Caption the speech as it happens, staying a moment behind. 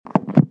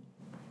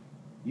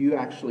you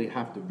actually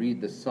have to read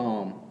the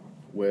psalm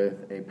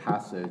with a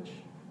passage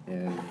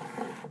in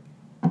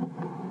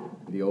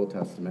the Old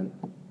Testament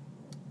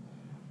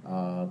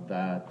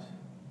that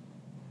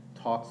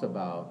talks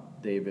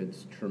about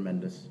David's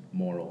tremendous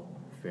moral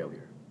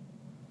failure.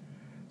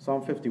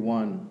 Psalm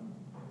 51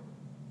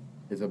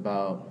 is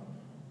about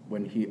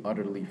when he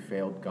utterly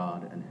failed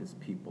God and his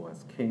people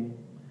as king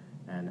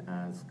and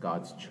as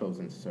God's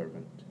chosen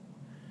servant.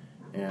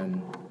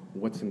 And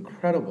what's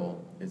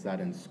incredible is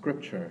that in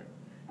Scripture,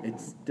 it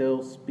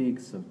still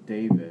speaks of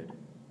David,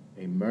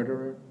 a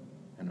murderer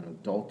and an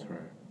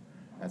adulterer,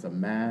 as a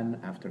man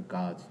after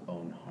God's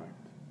own heart.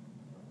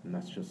 And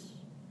that's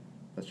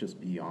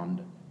just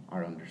beyond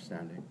our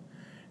understanding.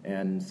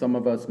 And some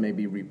of us may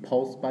be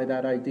repulsed by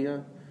that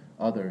idea.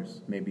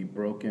 Others may be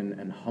broken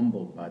and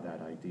humbled by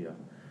that idea.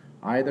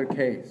 Either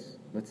case,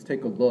 let's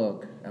take a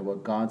look at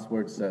what God's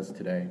word says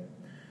today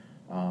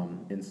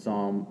in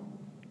Psalm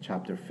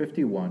chapter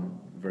 51,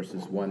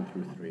 verses 1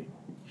 through 3.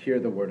 Hear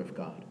the word of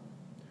God.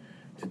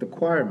 To the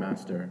choir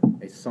master,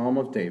 a psalm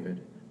of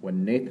David,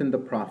 when Nathan the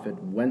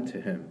prophet went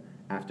to him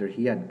after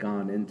he had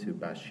gone into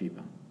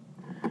Bathsheba.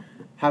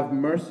 Have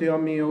mercy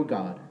on me, O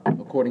God,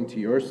 according to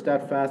your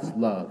steadfast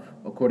love,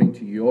 according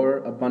to your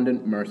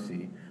abundant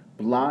mercy.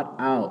 Blot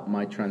out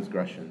my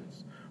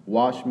transgressions.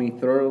 Wash me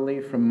thoroughly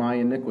from my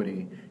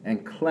iniquity,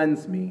 and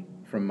cleanse me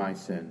from my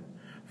sin.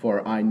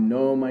 For I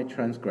know my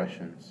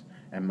transgressions,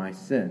 and my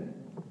sin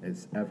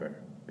is ever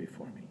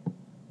before me.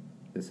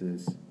 This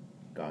is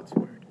God's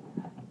word.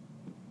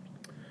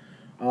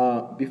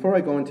 Before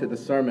I go into the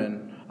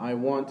sermon, I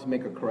want to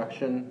make a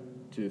correction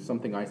to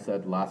something I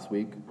said last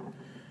week.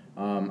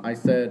 I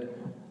said,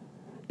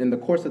 in the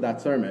course of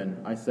that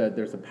sermon, I said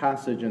there's a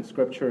passage in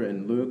Scripture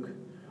in Luke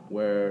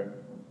where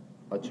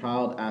a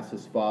child asks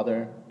his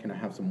father, can I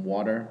have some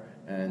water?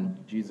 And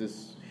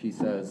Jesus, he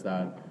says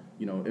that,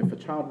 if a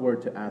child were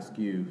to ask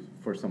you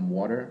for some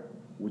water,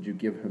 would you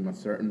give him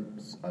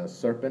a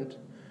serpent?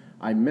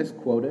 I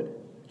misquoted,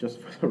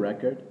 just for the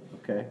record,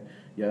 okay?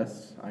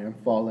 Yes, I am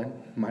fallen.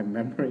 My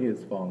memory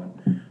is fallen.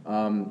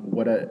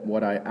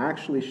 What I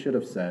actually should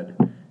have said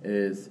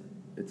is,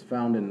 it's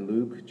found in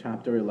Luke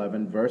chapter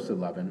 11, verse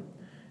 11,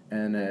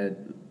 and it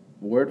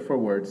word for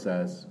word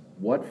says,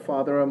 what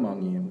father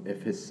among you,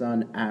 if his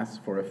son asks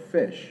for a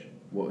fish,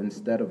 will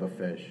instead of a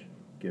fish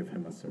give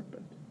him a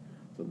serpent?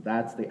 So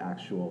that's the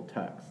actual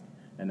text.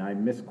 And I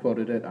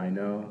misquoted it, I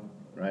know,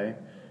 right?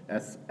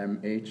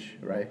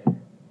 SMH, right?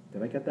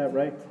 Did I get that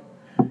right?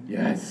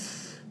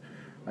 Yes.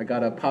 I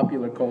got a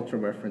popular culture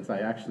reference I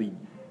actually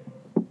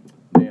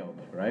nailed,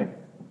 right?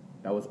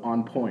 That was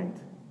on point,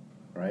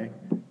 right?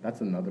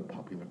 That's another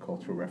popular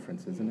cultural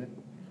reference, isn't it?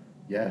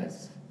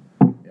 Yes.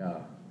 Yeah.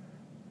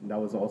 That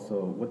was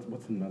also,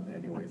 what's another,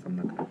 anyways, I'm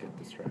not going to get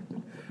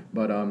distracted.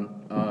 But,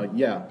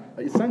 yeah,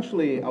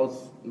 essentially,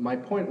 my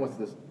point was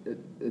this,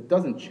 it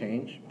doesn't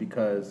change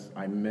because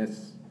I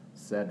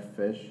said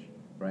fish,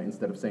 right?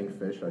 Instead of saying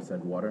fish, I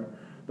said water.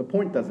 The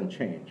point doesn't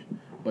change,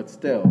 but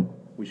still,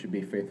 we should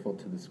be faithful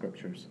to the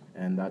Scriptures.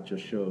 And that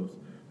just shows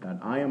that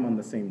I am on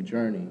the same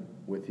journey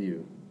with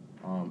you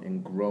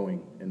in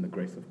growing in the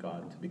grace of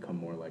God to become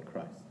more like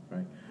Christ,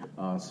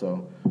 right?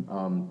 So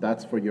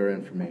that's for your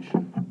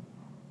information.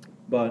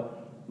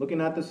 But looking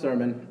at the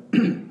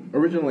sermon,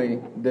 originally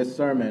this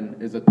sermon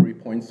is a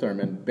 3-point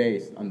sermon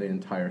based on the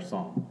entire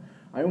psalm.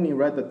 I only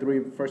read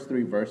the first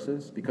three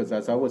verses because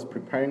as I was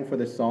preparing for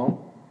this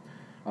psalm,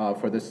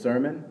 for this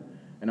sermon,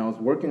 and I was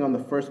working on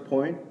the first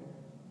point,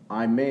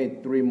 I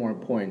made 3 more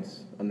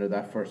points under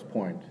that first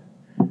point.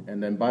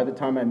 And then by the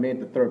time I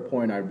made the third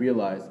point, I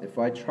realized if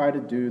I try to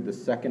do the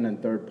second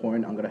and third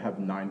point, I'm going to have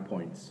 9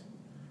 points.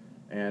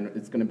 And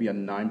it's going to be a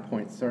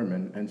 9-point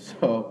sermon. And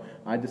so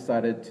I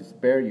decided to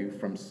spare you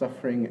from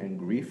suffering and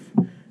grief.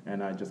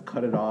 And I just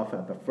cut it off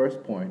at the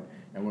first point.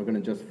 And we're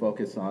going to just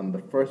focus on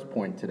the first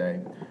point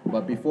today.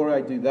 But before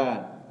I do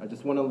that, I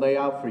just want to lay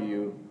out for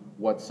you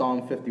what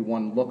Psalm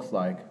 51 looks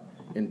like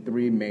in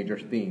 3 major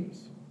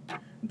themes.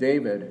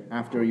 David,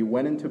 after he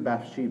went into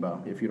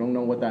Bathsheba, if you don't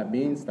know what that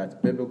means, that's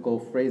biblical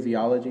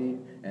phraseology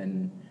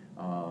and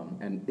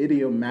an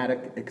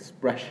idiomatic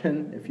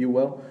expression, if you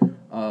will,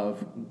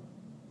 of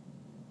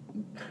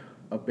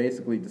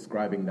basically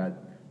describing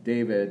that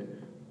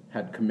David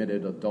had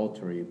committed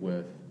adultery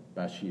with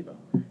Bathsheba.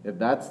 If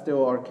that's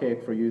still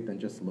archaic for you, then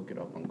just look it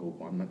up on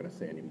Google. I'm not going to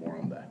say any more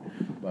on that.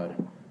 But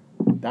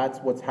that's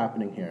what's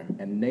happening here.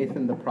 And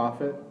Nathan the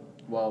prophet,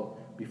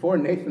 before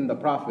Nathan the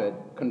prophet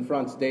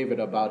confronts David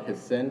about his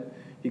sin,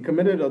 he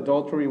committed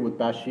adultery with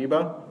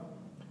Bathsheba,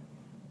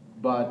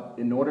 but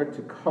in order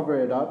to cover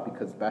it up,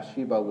 because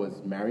Bathsheba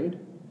was married,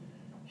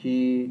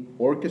 he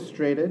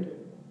orchestrated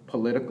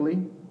politically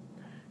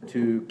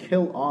to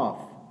kill off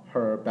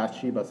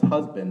Bathsheba's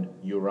husband,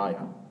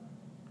 Uriah,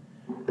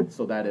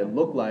 so that it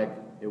looked like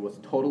it was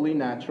totally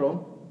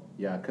natural.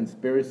 Yeah,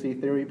 conspiracy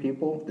theory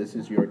people, this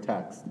is your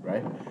text,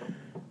 right?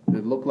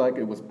 It looked like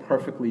it was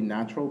perfectly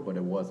natural, but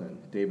it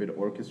wasn't. David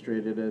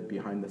orchestrated it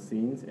behind the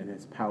scenes in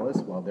his palace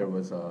while there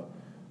was a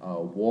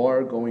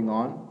war going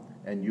on,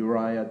 and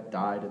Uriah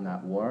died in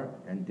that war.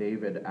 And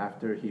David,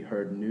 after he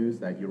heard news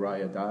that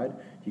Uriah died,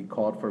 he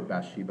called for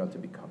Bathsheba to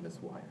become his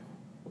wife.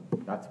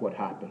 That's what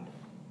happened.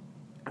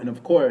 And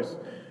of course,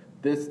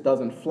 this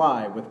doesn't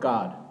fly with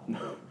God.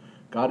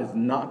 God is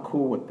not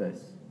cool with this,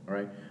 all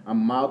right? I'm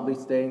mildly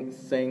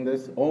saying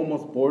this,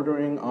 almost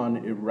bordering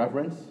on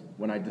irreverence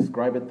when I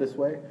describe it this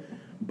way,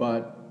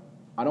 but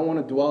I don't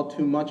want to dwell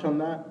too much on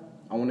that.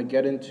 I want to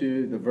get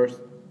into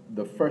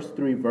the first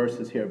 3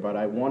 verses here, but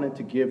I wanted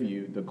to give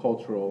you the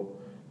cultural,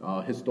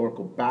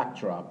 historical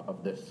backdrop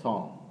of this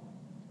psalm.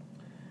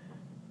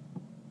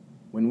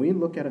 When we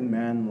look at a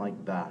man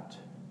like that,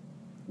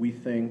 we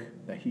think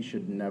that he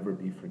should never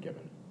be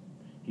forgiven.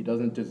 He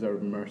doesn't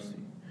deserve mercy.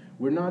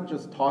 We're not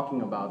just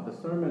talking about,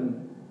 the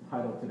sermon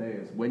title today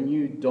is When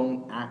You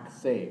Don't Act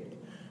Saved.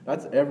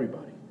 That's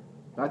everybody.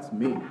 That's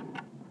me.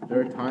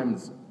 There are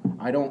times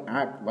I don't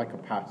act like a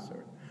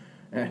pastor.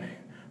 And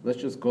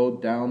let's just go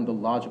down the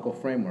logical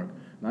framework.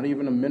 Not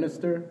even a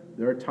minister.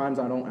 There are times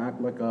I don't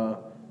act like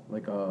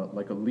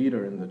a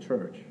leader in the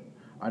church.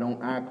 I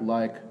don't act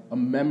like a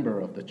member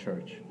of the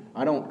church.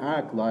 I don't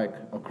act like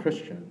a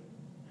Christian.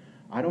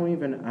 I don't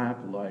even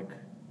act like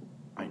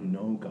I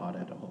know God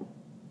at all.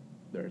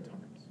 There are times.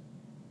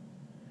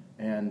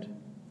 And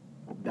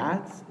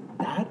that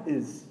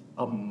is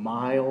a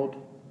mild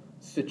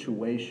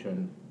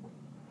situation.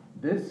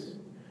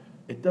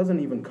 It doesn't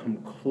even come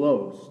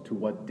close to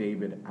what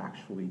David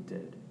actually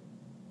did.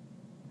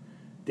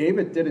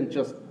 David didn't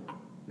just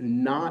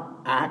not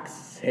act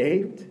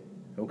saved,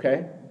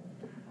 okay?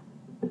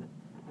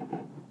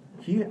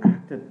 He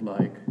acted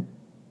like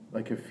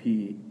if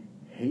he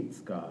hates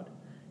God,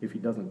 if he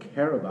doesn't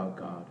care about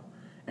God,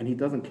 and he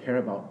doesn't care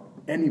about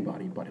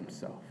anybody but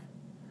himself.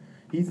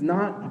 He's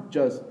not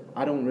just,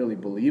 I don't really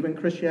believe in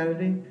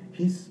Christianity.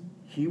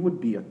 He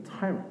would be a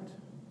tyrant,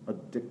 a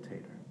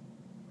dictator.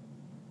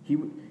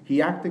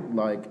 He acted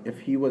like if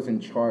he was in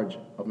charge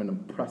of an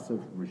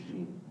oppressive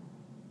regime.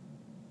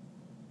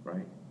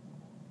 Right?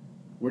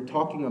 We're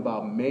talking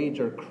about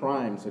major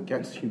crimes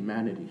against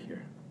humanity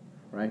here.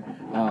 Right?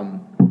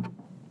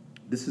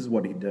 This is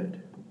what he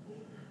did.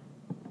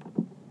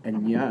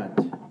 And yet,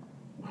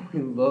 when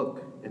we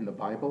look in the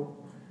Bible,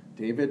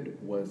 David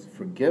was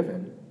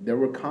forgiven. There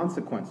were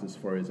consequences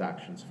for his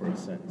actions, for his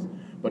sins.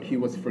 But he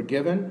was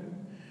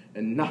forgiven,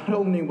 and not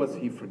only was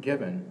he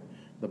forgiven,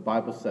 the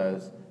Bible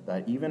says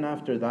that even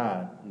after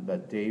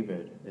that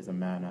David is a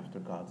man after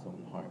God's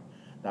own heart.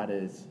 That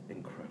is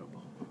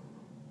incredible.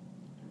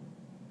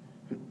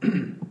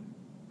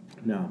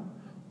 Now,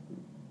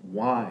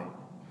 why?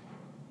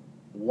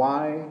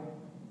 Why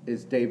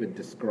is David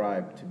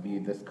described to be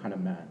this kind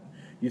of man?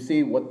 You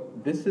see,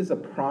 this is a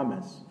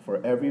promise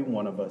for every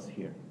one of us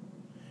here.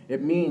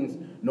 It means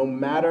no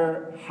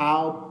matter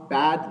how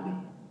badly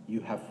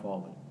you have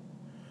fallen,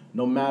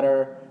 no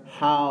matter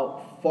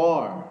how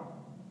far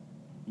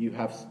you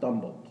have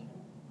stumbled,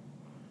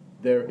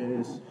 there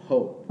is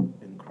hope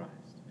in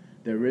Christ.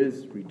 There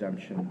is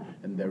redemption,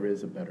 and there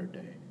is a better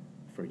day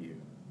for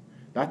you.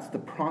 That's the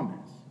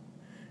promise,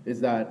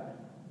 is that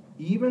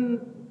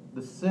even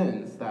the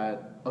sins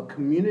that a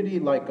community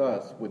like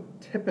us would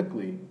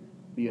typically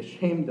be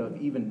ashamed of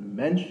even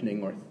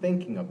mentioning or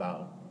thinking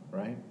about,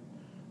 right?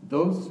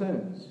 Those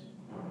sins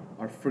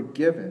are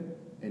forgiven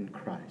in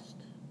Christ.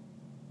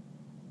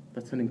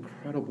 That's an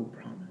incredible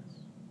promise.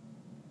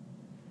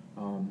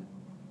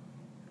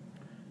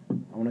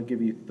 I want to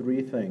give you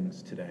 3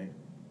 things today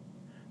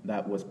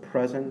that was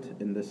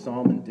present in this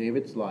psalm in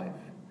David's life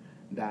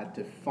that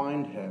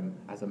defined him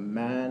as a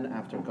man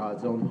after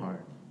God's own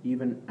heart,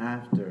 even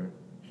after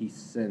he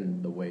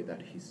sinned the way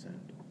that he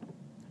sinned.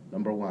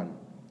 Number 1,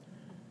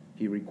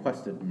 he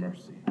requested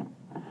mercy.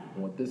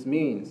 And what this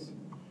means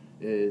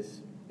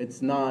is,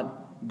 it's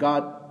not,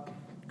 God,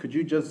 could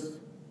you just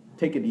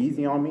take it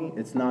easy on me?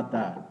 It's not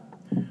that.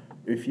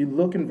 If you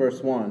look in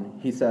verse 1,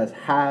 he says,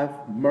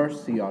 have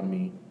mercy on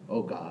me,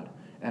 O God,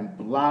 and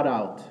blot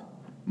out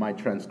my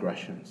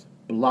transgressions.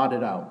 Blot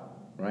it out,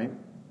 right?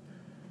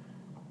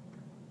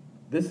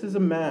 This is a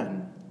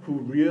man who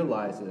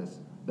realizes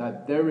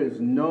that there is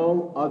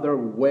no other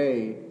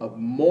way of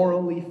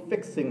morally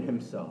fixing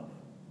himself.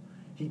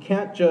 He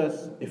can't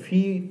just, if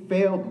he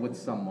failed with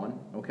someone,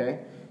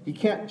 okay, he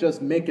can't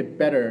just make it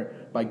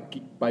better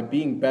by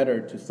being better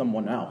to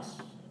someone else.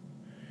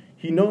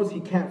 He knows he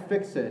can't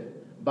fix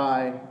it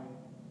by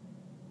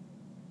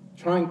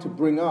trying to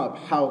bring up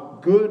how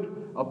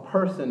good a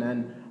person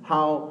and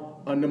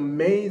how an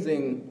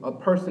amazing a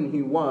person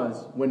he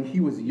was when he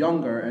was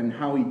younger and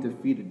how he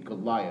defeated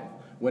Goliath.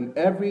 When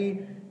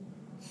every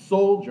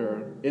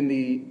soldier in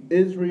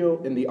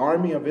the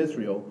army of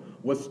Israel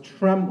was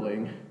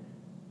trembling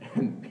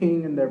and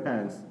peeing in their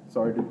pants,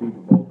 sorry to be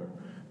vulgar,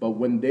 but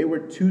when they were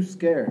too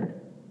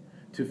scared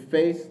to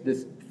face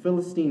this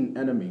Philistine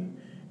enemy,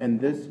 and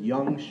this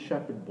young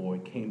shepherd boy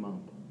came up,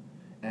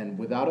 and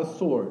without a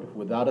sword,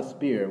 without a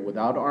spear,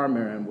 without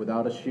armor, and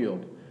without a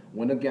shield,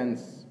 went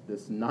against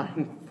this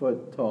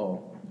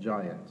 9-foot-tall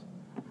giant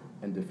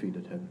and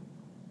defeated him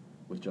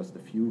with just a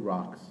few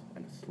rocks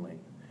and a sling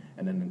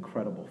and an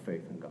incredible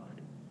faith in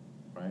God.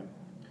 right?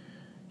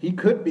 He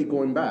could be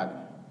going back.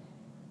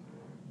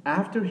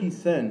 After he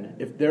sinned,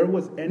 if there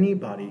was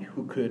anybody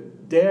who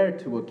could dare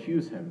to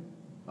accuse him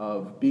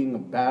of being a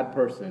bad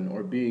person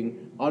or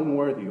being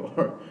unworthy,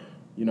 or,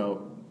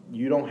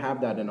 you don't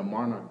have that in a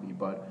monarchy,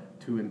 but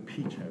to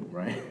impeach him,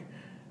 right?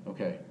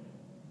 Okay.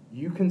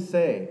 You can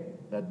say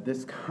that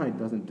this guy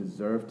doesn't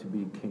deserve to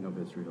be king of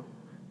Israel,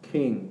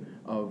 king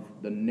of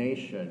the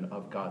nation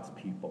of God's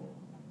people,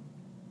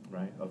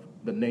 right? Of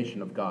the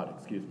nation of God,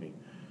 excuse me.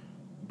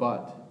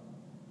 But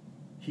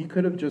he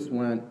could have just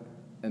went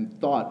and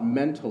thought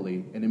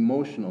mentally and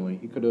emotionally,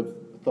 he could have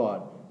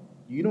thought,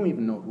 you don't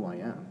even know who I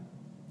am.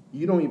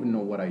 You don't even know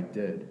what I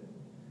did.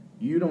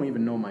 You don't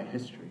even know my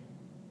history.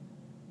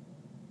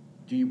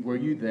 Were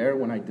you there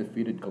when I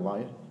defeated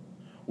Goliath?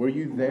 Were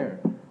you there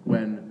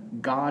when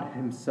God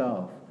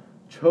himself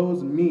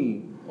chose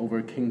me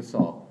over King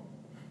Saul?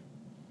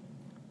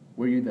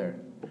 Were you there?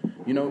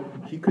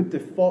 He could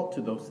default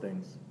to those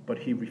things, but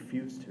he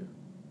refused to.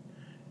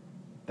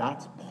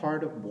 That's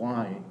part of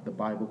why the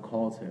Bible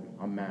calls him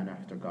a man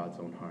after God's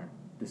own heart,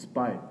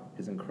 despite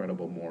his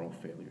incredible moral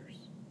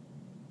failures.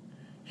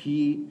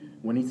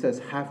 When he says,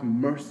 have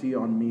mercy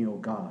on me, O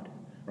God,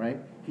 right?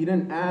 He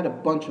didn't add a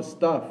bunch of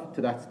stuff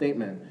to that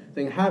statement,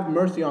 saying, have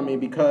mercy on me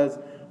because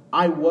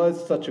I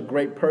was such a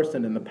great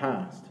person in the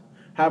past.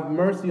 Have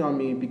mercy on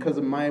me because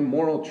of my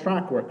moral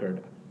track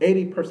record.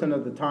 80%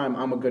 of the time,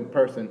 I'm a good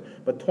person,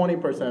 but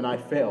 20% I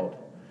failed.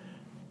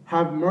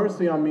 Have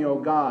mercy on me, O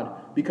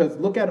God, because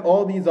look at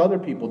all these other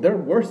people. They're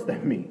worse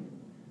than me.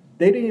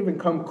 They didn't even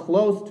come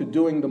close to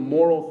doing the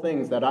moral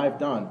things that I've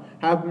done.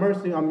 Have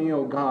mercy on me,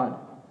 O God,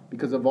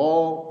 because of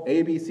all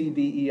A, B, C,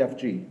 D, E, F,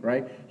 G,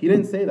 right? He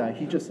didn't say that.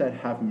 He just said,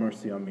 have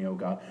mercy on me, O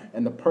God.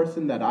 And the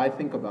person that I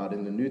think about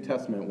in the New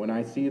Testament when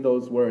I see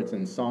those words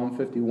in Psalm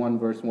 51,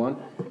 verse 1,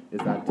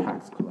 is that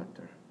tax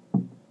collector.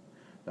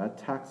 That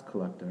tax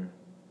collector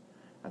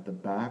at the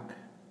back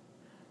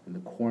in the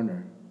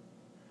corner,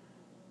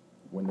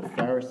 when the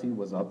Pharisee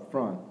was up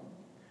front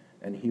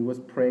and he was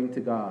praying to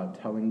God,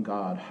 telling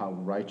God how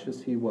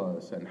righteous he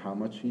was and how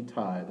much he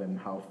tithed and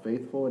how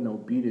faithful and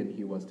obedient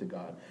he was to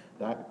God,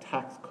 that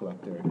tax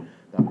collector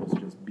that was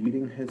just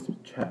beating his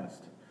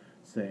chest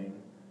saying,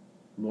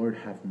 Lord,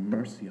 have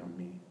mercy on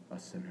me, a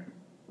sinner.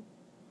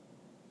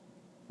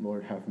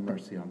 Lord, have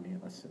mercy on me,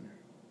 a sinner.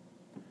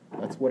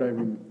 That's what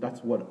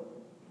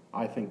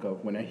I think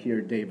of when I hear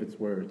David's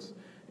words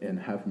in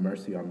have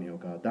mercy on me, O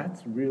God.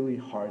 That's really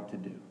hard to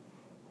do.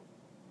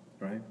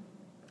 Right?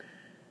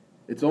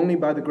 It's only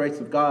by the grace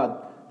of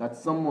God that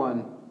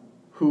someone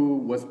who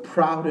was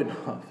proud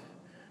enough,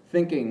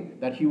 thinking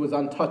that he was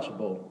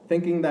untouchable,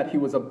 thinking that he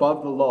was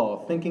above the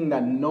law, thinking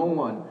that no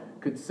one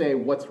could say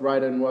what's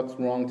right and what's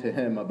wrong to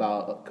him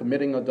about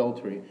committing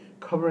adultery,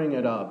 covering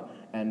it up,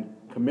 and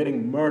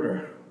committing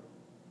murder.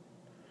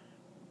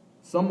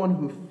 Someone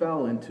who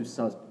fell into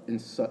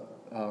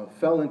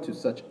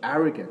such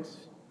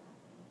arrogance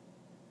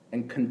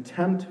and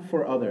contempt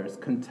for others,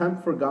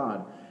 contempt for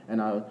God,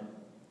 and a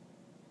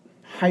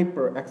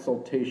hyper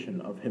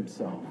exaltation of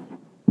himself.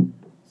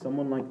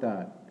 Someone like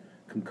that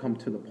can come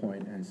to the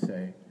point and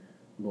say,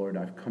 Lord,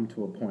 I've come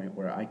to a point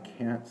where I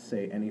can't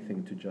say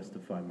anything to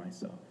justify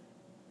myself.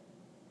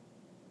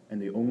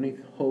 And the only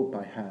hope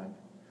I have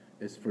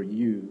is for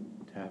you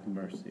to have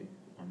mercy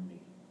on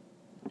me.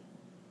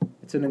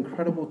 It's an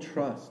incredible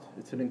trust.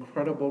 It's an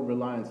incredible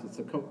reliance. It's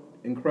an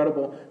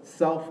incredible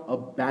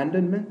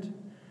self-abandonment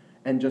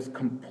and just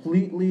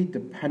completely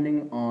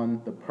depending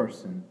on the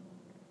person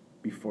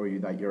before you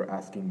that you're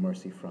asking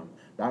mercy from.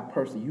 That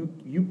person,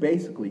 you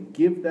basically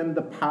give them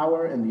the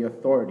power and the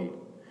authority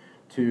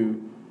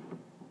to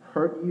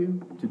hurt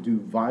you, to do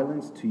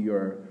violence to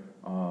your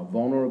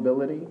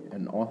vulnerability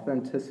and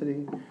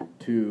authenticity,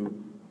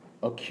 to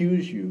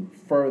accuse you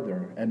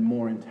further and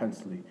more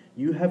intensely.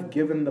 You have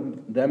given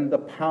them the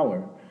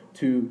power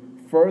to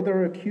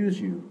further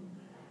accuse you,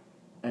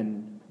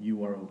 and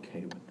you are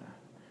okay with that.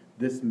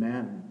 This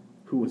man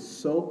who was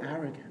so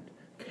arrogant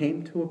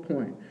came to a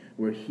point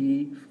where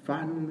he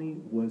finally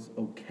was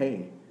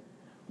okay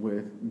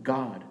with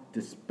God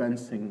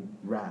dispensing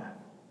wrath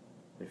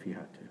if he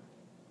had to,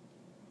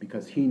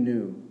 because he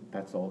knew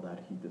that's all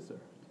that he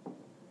deserved.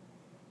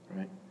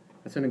 Right?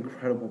 That's an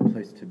incredible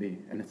place to be,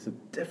 and it's a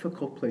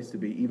difficult place to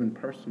be, even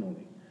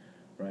personally.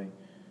 Right?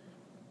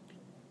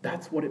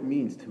 That's what it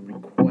means to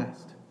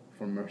request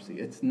for mercy.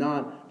 It's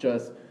not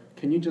just,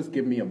 can you just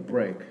give me a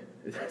break?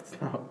 It's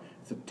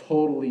a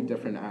totally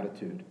different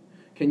attitude.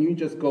 Can you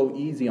just go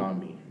easy on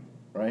me?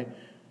 Right?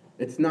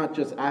 It's not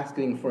just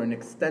asking for an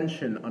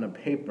extension on a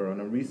paper, on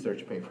a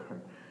research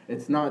paper.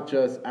 It's not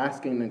just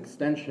asking an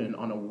extension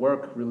on a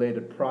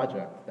work-related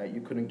project that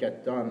you couldn't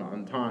get done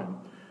on time.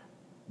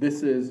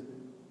 This is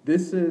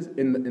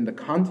in the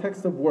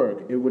context of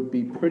work, it would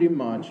be pretty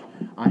much,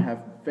 I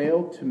have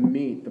failed to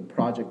meet the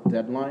project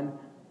deadline.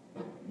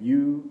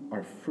 You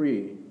are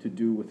free to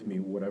do with me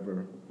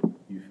whatever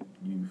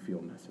you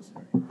feel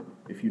necessary.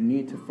 If you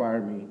need to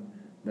fire me,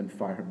 then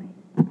fire me.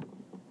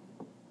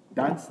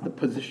 That's the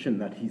position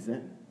that he's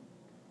in.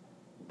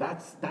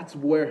 That's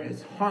where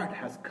his heart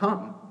has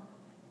come.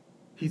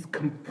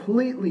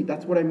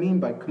 That's what I mean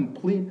by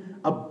complete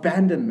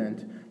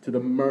abandonment to the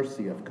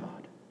mercy of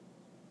God.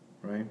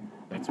 Right?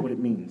 That's what it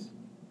means.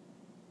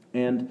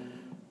 And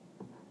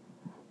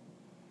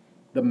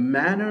the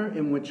manner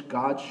in which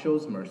God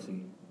shows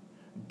mercy,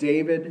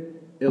 David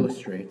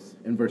illustrates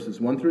in verses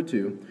 1 through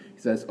 2. He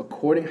says,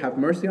 have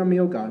mercy on me,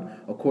 O God,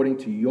 according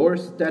to your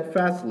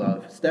steadfast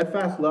love.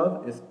 Steadfast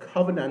love is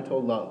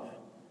covenantal love.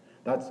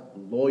 That's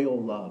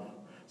loyal love.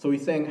 So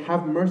he's saying,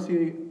 have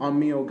mercy on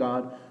me, O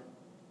God.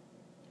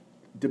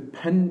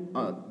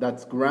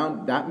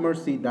 That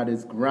mercy that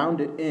is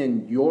grounded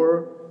in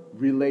your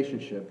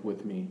relationship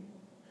with me,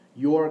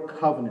 your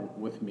covenant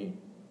with me,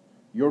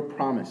 your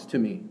promise to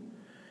me,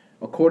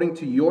 according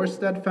to your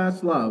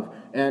steadfast love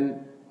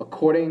and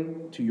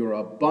according to your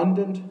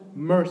abundant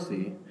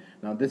mercy.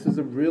 Now, this is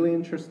a really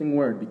interesting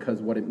word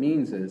because what it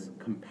means is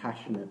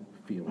compassionate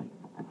feeling.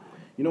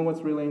 You know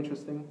what's really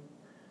interesting?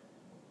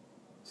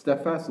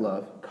 Steadfast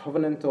love,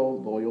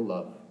 covenantal, loyal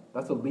love.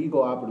 That's a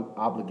legal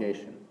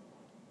obligation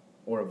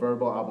or a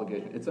verbal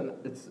obligation.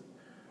 It's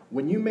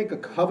when you make a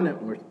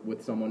covenant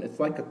with someone, it's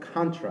like a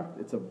contract.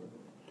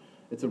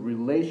 It's a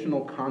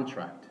relational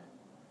contract.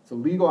 It's a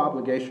legal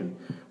obligation.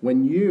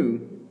 When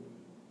you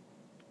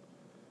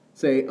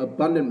say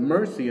abundant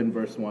mercy in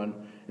verse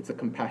 1, it's a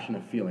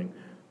compassionate feeling.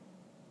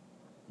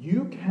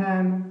 You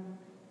can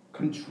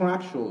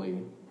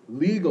contractually,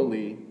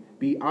 legally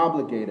be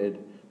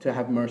obligated to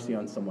have mercy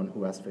on someone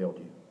who has failed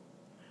you.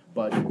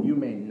 But you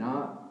may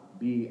not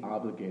be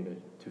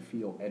obligated to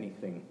feel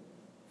anything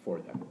for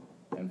them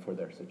and for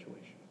their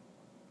situation.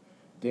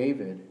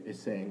 David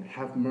is saying,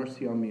 have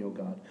mercy on me, O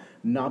God,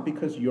 not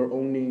because you're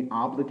only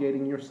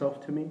obligating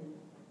yourself to me,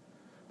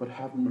 but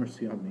have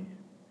mercy on me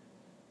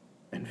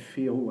and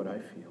feel what I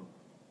feel.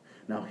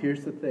 Now,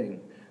 here's the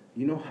thing.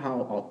 You know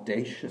how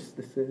audacious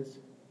this is?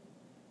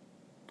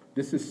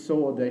 This is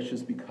so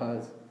audacious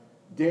because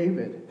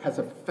David has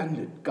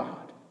offended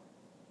God.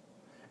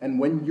 And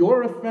when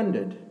you're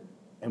offended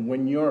and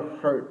when you're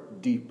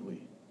hurt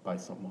deeply by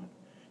someone,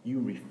 you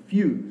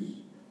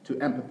refuse to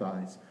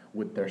empathize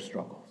with their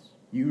struggles.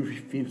 You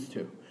refuse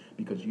to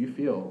because you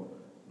feel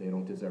they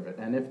don't deserve it.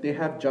 And if they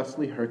have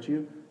justly hurt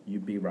you,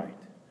 you'd be right.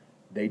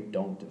 They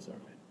don't deserve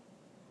it.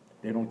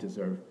 They don't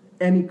deserve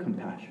any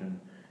compassion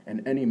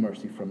and any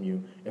mercy from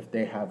you if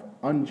they have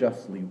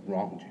unjustly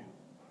wronged you.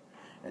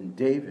 And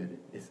David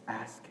is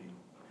asking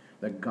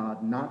that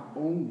God not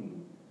only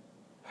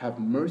have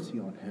mercy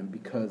on him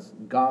because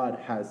God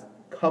has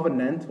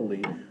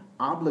covenantally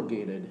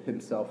obligated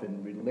himself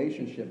in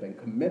relationship and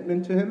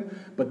commitment to him,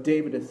 but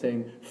David is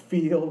saying,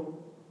 feel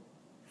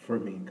for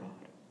me, God.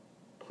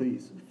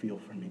 Please feel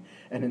for me.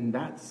 And in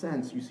that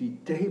sense, you see,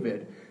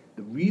 David,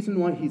 the reason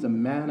why he's a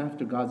man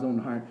after God's own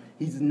heart,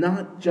 he's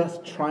not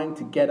just trying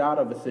to get out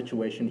of a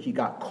situation he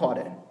got caught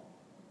in.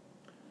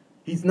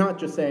 He's not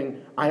just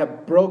saying, I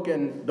have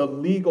broken the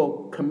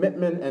legal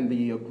commitment and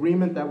the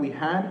agreement that we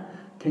had.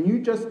 Can you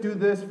just do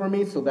this for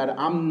me so that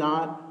I'm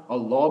not a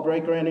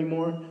lawbreaker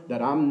anymore,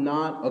 that I'm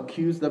not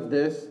accused of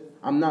this,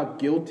 I'm not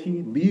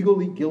guilty,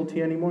 legally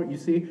guilty anymore? You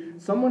see,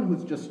 someone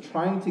who's just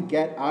trying to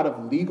get out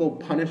of legal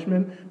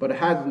punishment but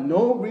has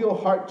no real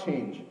heart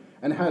change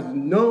and has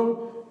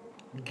no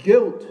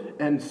guilt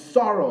and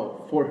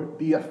sorrow for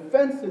the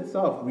offense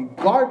itself,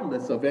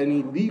 regardless of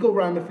any legal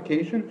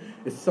ramification,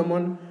 is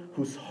someone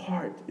whose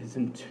heart is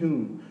in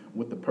tune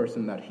with the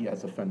person that he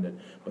has offended.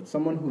 But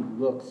someone who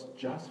looks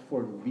just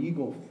for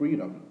legal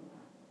freedom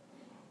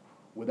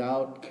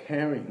without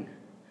caring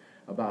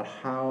about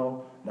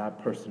how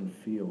that person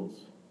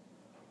feels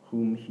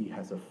whom he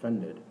has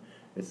offended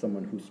is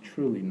someone who's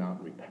truly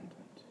not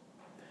repentant.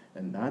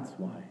 And that's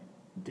why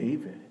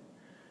David,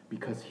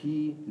 because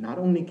he not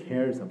only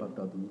cares about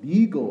the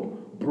legal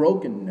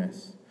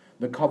brokenness,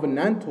 the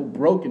covenantal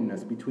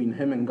brokenness between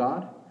him and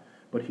God,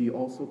 but he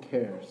also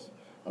cares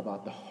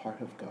about the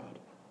heart of God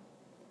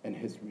and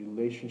his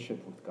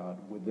relationship with God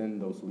within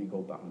those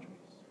legal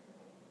boundaries.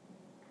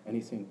 And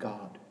he's saying,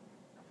 God,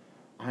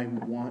 I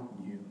want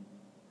you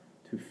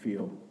to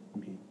feel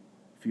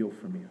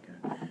for me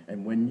again.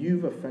 And when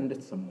you've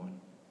offended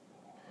someone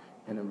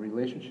in a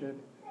relationship,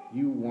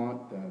 you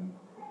want them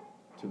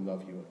to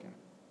love you again.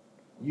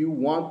 You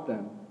want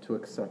them to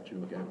accept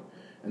you again.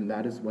 And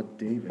that is what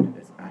David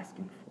is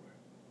asking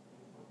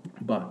for.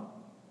 But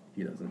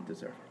he doesn't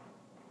deserve it.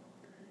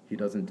 He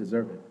doesn't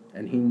deserve it.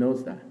 And he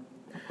knows that.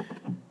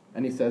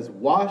 And he says,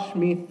 wash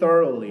me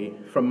thoroughly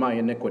from my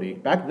iniquity.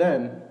 Back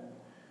then,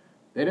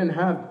 they didn't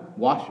have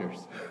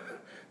washers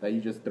that you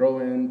just throw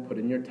in, put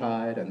in your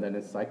tide, and then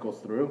it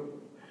cycles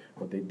through.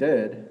 What they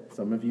did,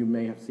 some of you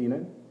may have seen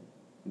it,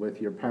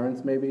 with your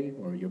parents maybe,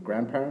 or your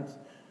grandparents.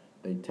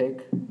 They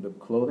take the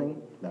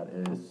clothing that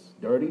is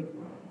dirty,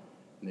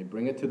 and they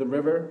bring it to the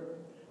river,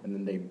 and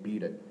then they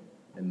beat it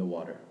in the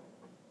water,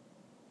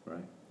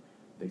 right?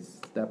 They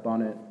step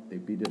on it, they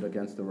beat it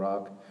against the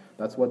rock.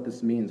 That's what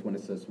this means when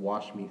it says,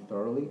 wash me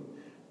thoroughly.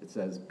 It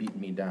says, beat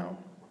me down.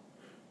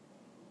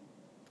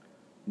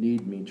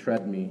 Knead me,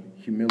 tread me,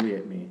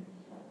 humiliate me,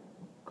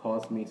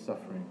 cause me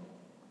suffering.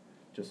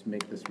 Just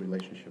make this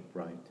relationship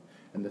right.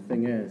 And the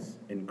thing is,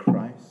 in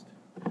Christ,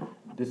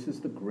 this is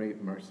the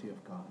great mercy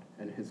of God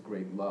and his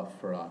great love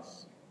for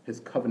us,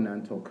 his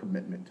covenantal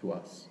commitment to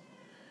us.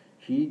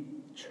 He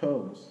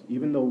chose,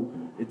 even though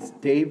it's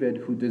David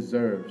who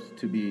deserves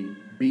to be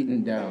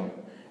beaten down,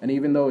 and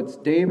even though it's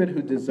David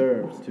who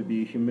deserves to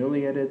be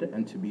humiliated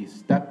and to be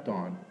stepped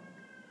on,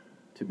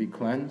 to be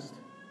cleansed,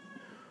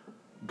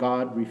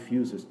 God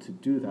refuses to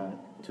do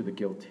that to the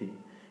guilty.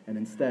 And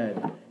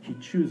instead, he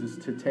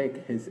chooses to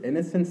take his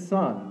innocent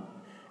son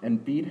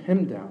and beat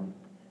him down,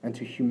 and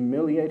to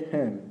humiliate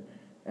him,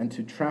 and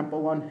to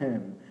trample on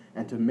him,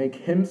 and to make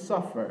him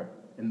suffer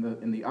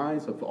in the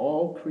eyes of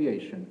all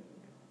creation,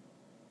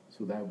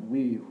 so that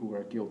we who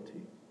are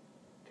guilty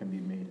can be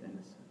made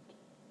innocent.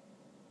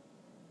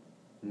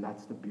 And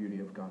that's the beauty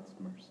of God's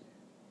mercy.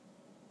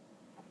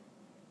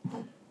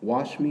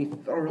 Wash me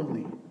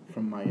thoroughly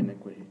from my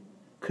iniquity.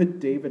 Could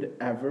David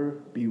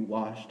ever be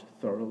washed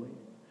thoroughly?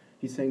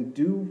 He's saying,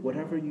 do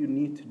whatever you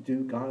need to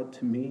do, God,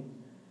 to me.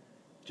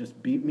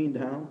 Just beat me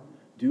down.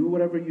 Do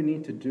whatever you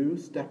need to do.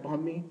 Step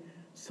on me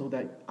so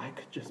that I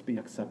could just be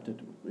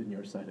accepted in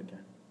your sight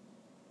again.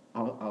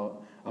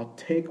 I'll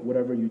take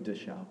whatever you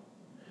dish out.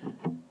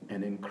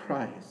 And in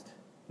Christ,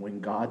 when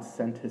God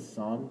sent his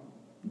son,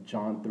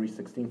 John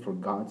 3:16, for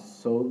God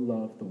so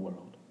loved the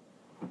world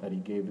that he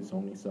gave his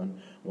only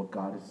son. What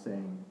God is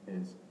saying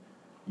is,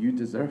 you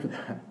deserve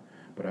that,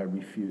 but I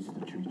refuse to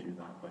treat you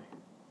that way.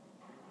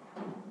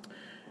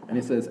 And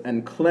he says,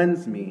 and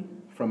cleanse me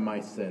from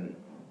my sin.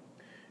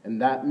 And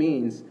that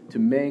means to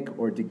make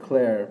or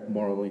declare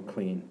morally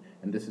clean.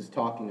 And this is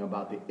talking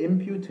about the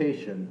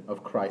imputation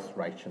of Christ's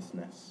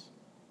righteousness.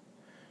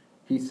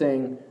 He's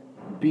saying,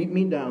 beat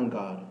me down,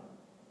 God.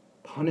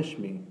 Punish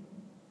me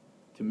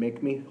to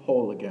make me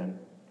whole again.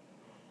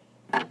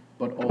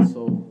 But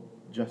also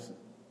just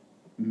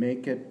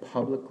make it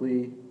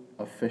publicly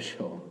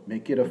official.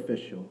 Make it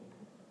official.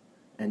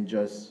 And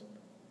just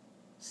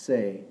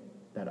say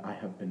that I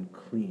have been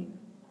clean.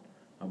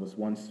 I was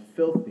once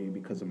filthy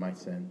because of my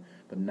sin,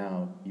 but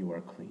now you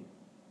are clean.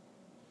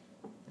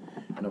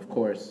 And of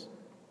course,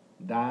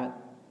 that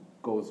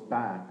goes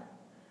back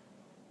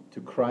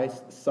to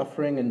Christ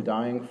suffering and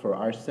dying for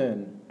our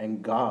sin,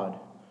 and God,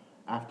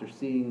 after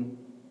seeing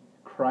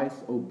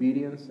Christ's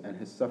obedience and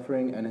his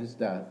suffering and his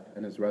death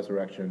and his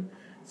resurrection,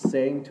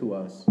 saying to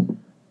us,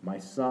 my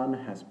son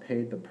has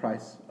paid the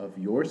price of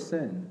your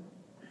sin.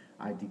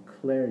 I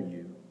declare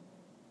you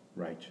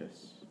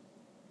righteous.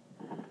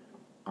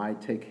 I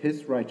take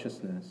his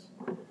righteousness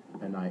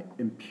and I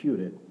impute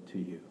it to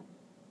you.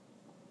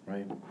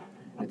 Right?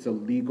 It's a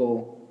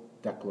legal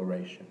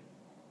declaration.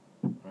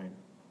 Right?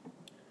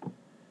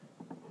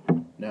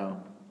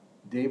 Now,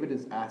 David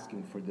is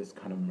asking for this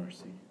kind of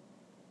mercy.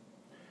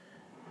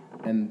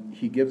 And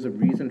he gives a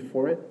reason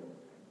for it.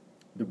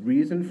 The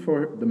reason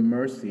for the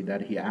mercy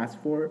that he asks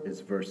for is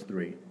verse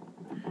 3.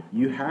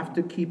 You have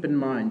to keep in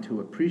mind,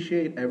 to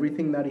appreciate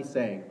everything that he's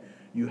saying,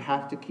 you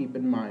have to keep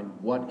in mind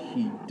what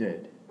he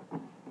did.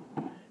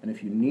 And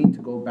if you need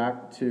to go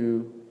back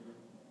to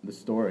the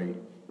story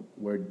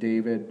where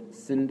David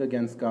sinned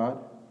against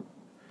God,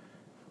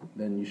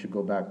 then you should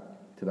go back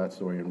to that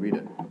story and read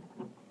it.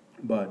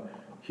 But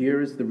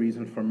here is the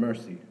reason for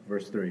mercy,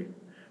 verse 3.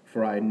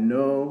 For I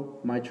know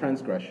my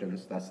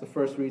transgressions. That's the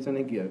first reason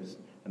he gives.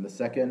 And the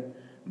second,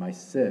 my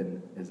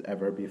sin is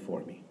ever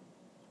before me.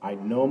 I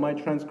know my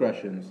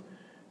transgressions,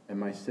 and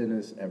my sin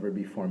is ever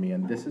before me.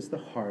 And this is the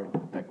heart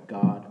that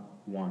God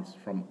wants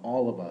from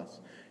all of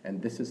us.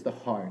 And this is the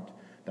heart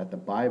that the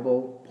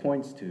Bible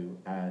points to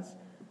as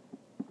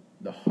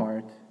the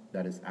heart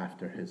that is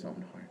after his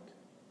own heart.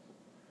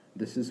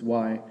 This is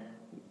why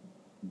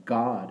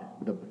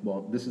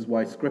this is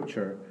why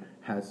Scripture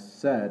has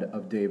said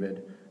of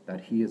David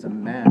that he is a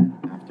man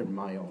after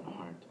my own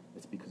heart.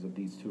 It's because of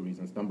these two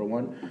reasons. Number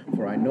one,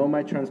 for I know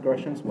my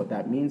transgressions. What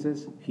that means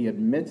is he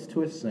admits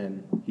to his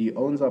sin, he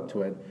owns up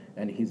to it,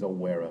 and he's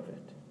aware of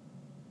it.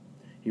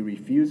 He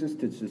refuses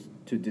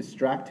to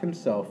distract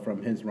himself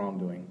from his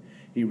wrongdoing.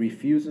 He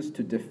refuses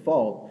to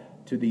default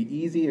to the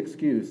easy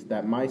excuse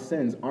that my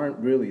sins aren't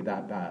really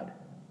that bad.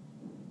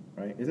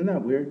 Right? Isn't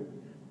that weird?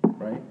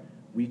 Right?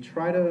 We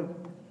try to,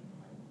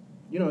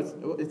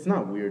 it's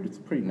not weird. It's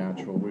pretty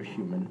natural. We're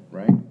human,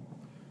 right?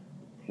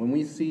 When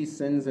we see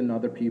sins in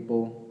other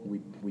people,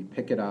 we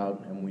pick it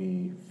out and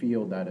we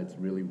feel that it's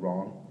really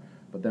wrong.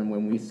 But then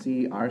when we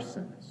see our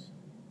sins,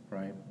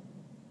 right,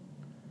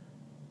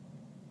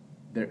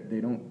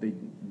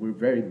 we're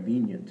very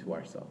lenient to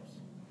ourselves.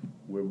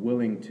 We're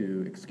willing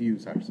to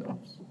excuse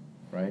ourselves,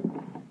 right?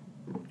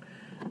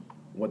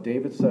 What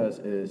David says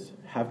is,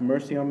 have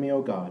mercy on me,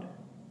 O God,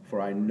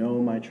 for I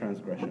know my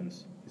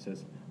transgressions. He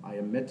says, I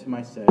admit to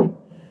my sin,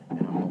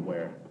 and I'm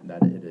aware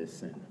that it is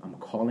sin. I'm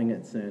calling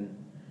it sin.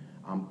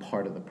 I'm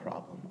part of the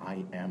problem.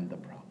 I am the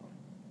problem,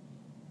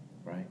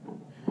 right?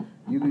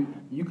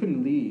 You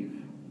can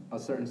leave a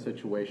certain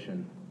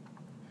situation,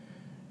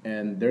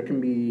 and there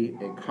can be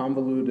a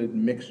convoluted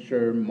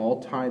mixture,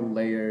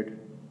 multi-layered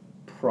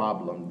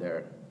problem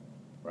there,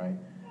 right?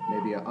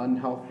 Maybe an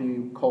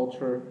unhealthy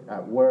culture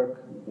at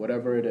work,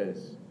 whatever it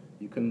is.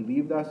 You can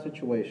leave that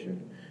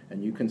situation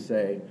and you can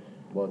say,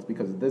 well, it's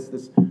because of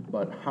this,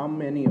 but how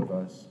many of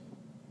us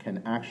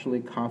can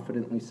actually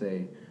confidently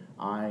say,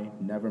 I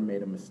never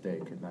made a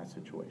mistake in that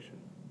situation?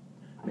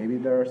 Maybe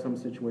there are some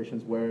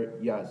situations where,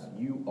 yes,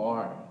 you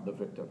are the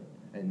victim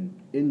and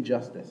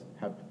injustice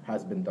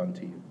has been done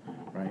to you,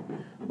 right?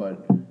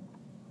 But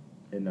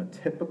in a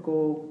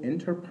typical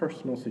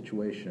interpersonal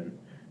situation,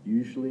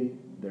 usually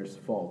there's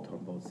fault on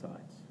both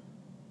sides,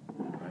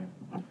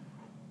 right?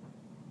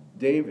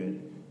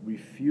 David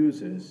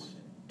refuses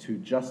to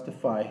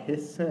justify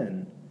his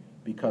sin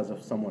because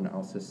of someone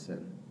else's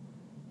sin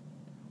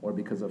or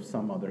because of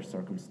some other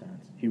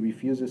circumstance. He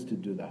refuses to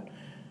do that.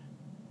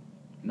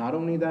 Not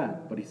only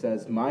that, but he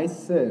says, my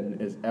sin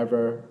is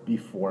ever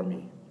before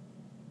me.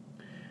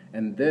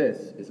 And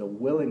this is a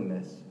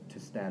willingness to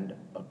stand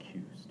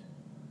accused.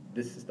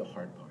 This is the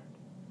hard part.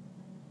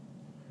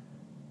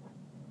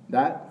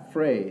 That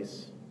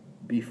phrase,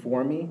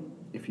 before me,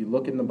 if you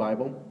look in the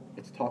Bible,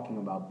 it's talking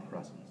about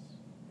presence.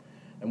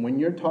 And when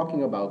you're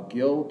talking about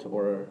guilt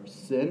or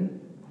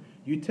sin,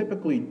 you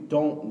typically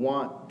don't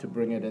want to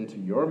bring it into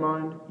your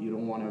mind. You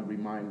don't want to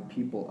remind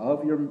people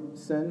of your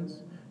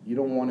sins. You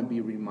don't want to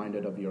be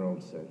reminded of your own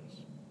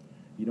sins.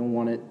 You don't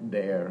want it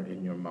there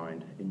in your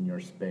mind, in your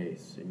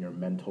space, in your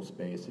mental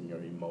space, in your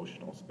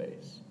emotional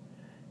space.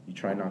 You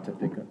try not to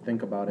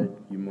think about it.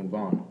 You move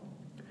on.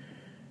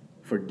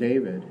 For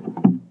David,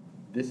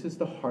 this is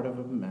the heart of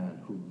a man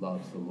who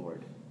loves the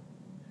Lord.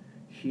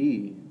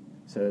 He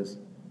says,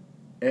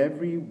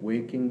 every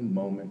waking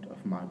moment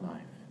of my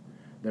life,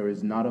 there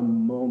is not a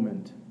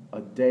moment,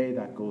 a day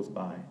that goes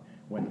by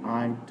when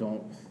I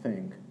don't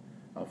think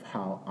of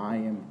how I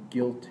am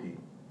guilty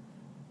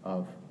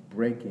of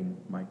breaking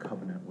my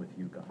covenant with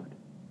you, God.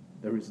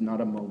 There is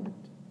not a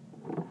moment.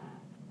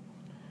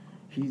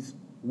 He's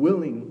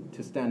willing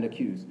to stand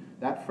accused.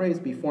 That phrase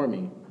before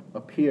me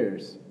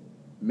appears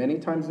many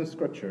times in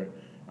Scripture.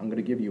 I'm going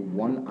to give you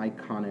one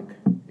iconic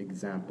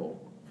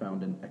example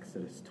found in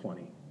Exodus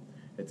 20.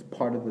 It's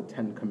part of the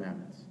Ten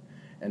Commandments.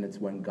 And it's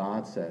when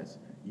God says,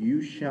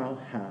 you shall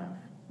have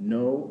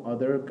no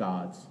other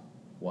gods,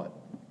 what?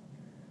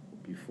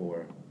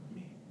 Before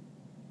me.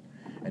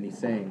 And he's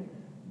saying,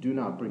 do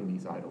not bring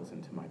these idols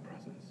into my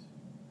presence.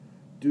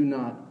 Do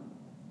not.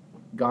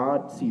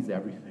 God sees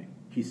everything.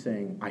 He's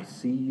saying, I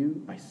see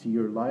you, I see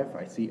your life,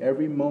 I see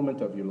every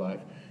moment of your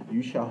life.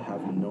 You shall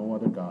have no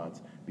other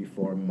gods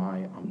before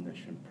my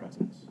omniscient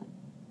presence,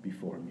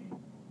 before me.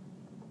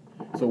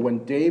 So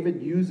when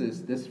David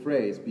uses this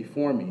phrase,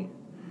 before me,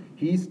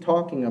 he's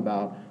talking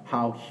about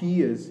how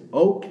he is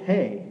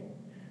okay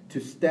to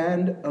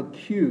stand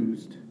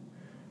accused,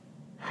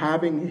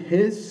 having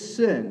his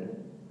sin,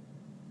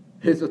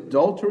 his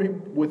adultery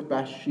with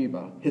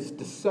Bathsheba, his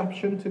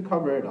deception to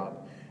cover it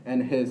up,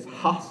 and his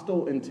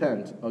hostile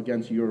intent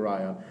against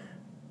Uriah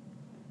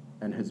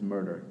and his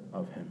murder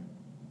of him.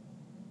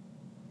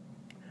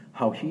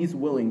 How he's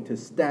willing to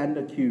stand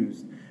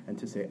accused and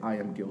to say, I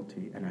am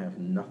guilty, and I have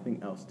nothing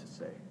else to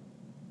say.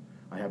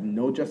 I have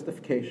no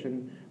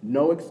justification,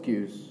 no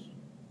excuse,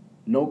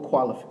 no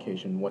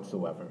qualification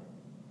whatsoever.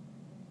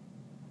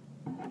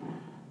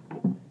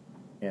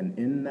 And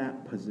in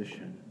that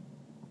position,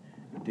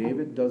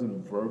 David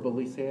doesn't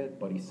verbally say it,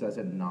 but he says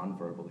it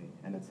non-verbally,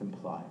 and it's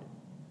implied.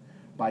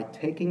 By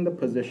taking the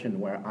position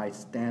where I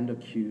stand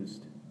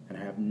accused and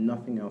I have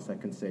nothing else I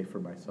can say for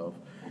myself,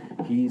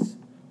 he's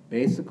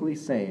basically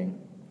saying,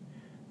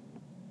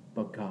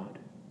 but God,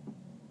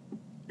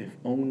 if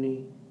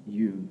only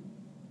you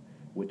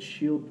would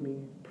shield me,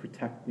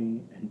 protect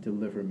me, and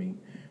deliver me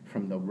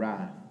from the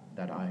wrath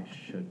that I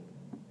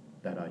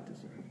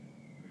deserve.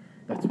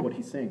 That's what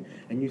he's saying.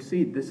 And you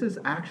see, this is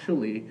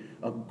actually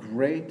a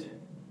great,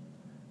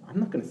 I'm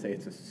not going to say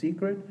it's a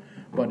secret,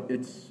 but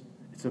it's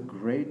a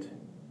great,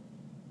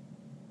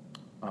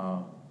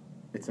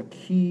 it's a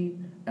key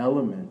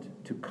element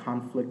to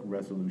conflict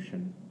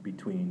resolution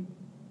between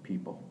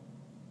people.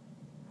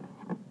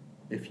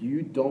 If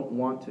you don't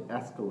want to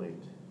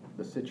escalate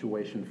the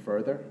situation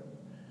further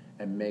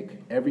and make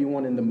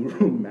everyone in the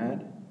room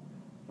mad,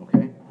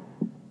 okay,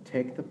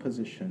 take the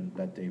position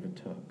that David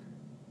took,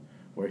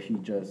 where he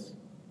just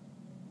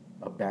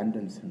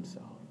abandons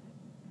himself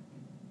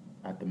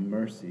at the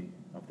mercy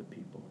of the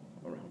people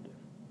around him.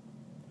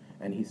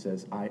 And he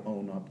says, I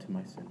own up to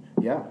my sin.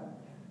 Yeah,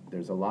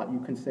 there's a lot you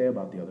can say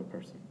about the other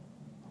person.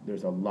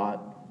 There's a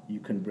lot you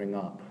can bring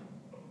up.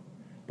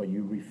 But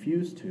you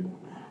refuse to,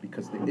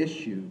 because the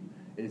issue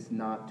is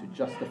not to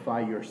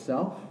justify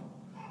yourself.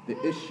 The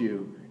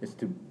issue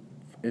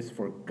is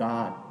for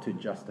God to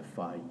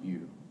justify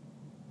you.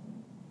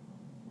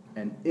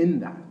 And in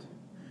that,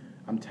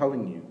 I'm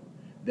telling you,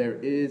 there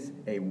is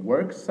a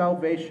work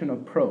salvation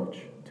approach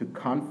to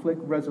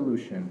conflict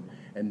resolution,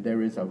 and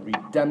there is a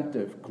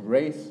redemptive,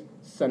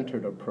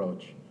 grace-centered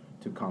approach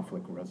to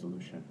conflict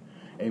resolution.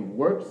 A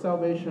work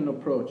salvation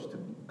approach to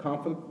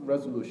conflict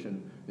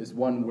resolution is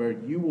one where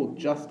you will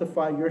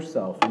justify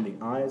yourself in the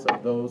eyes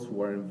of those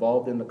who are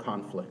involved in the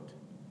conflict.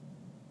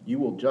 You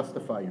will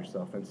justify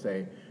yourself and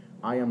say,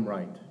 I am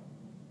right.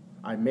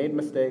 I made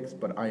mistakes,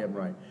 but I am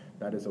right.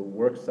 That is a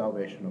work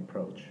salvation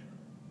approach.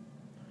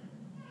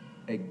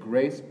 A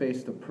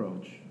grace-based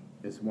approach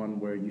is one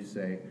where you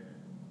say,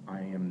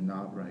 I am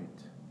not right.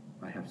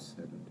 I have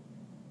sinned.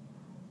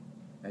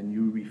 And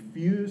you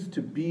refuse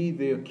to be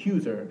the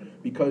accuser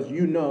because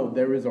you know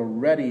there is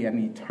already an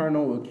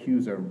eternal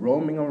accuser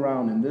roaming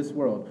around in this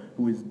world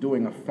who is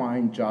doing a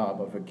fine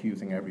job of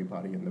accusing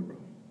everybody in the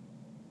room.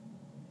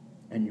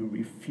 And you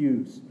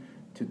refuse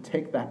to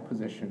take that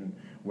position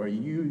where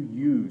you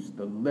use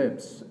the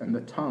lips and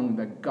the tongue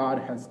that God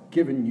has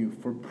given you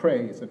for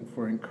praise and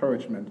for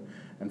encouragement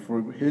and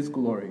for his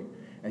glory,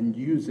 and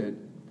use it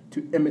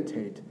to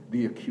imitate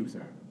the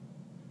accuser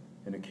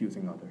in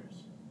accusing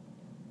others.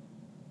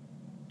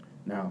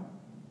 Now,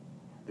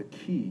 the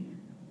key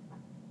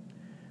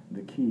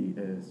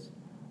is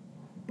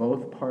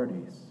both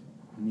parties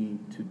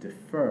need to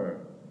defer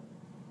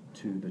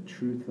to the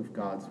truth of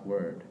God's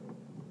word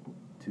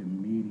to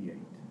mediate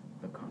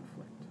the conflict.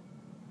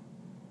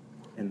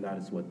 And that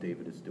is what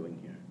David is doing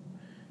here.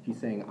 He's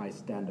saying, I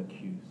stand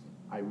accused.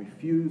 I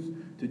refuse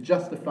to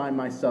justify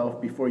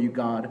myself before you,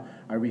 God.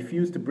 I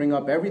refuse to bring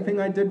up everything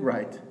I did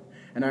right.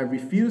 And I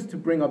refuse to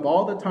bring up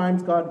all the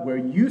times, God, where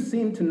you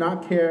seem to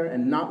not care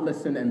and not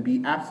listen and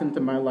be absent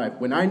in my life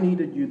when I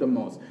needed you the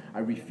most. I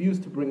refuse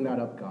to bring that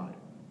up, God.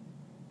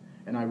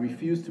 And I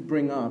refuse to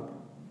bring up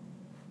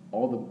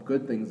all the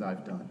good things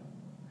I've done.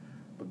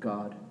 But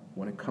God,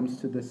 when it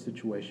comes to this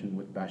situation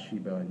with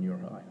Bathsheba and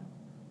Uriah,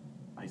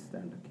 I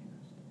stand accused.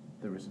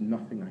 There is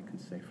nothing I can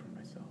say for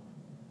myself.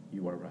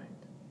 You are right,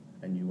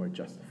 and you are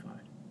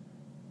justified.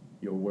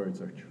 Your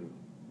words are true.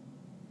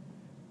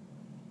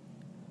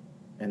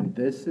 And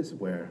this is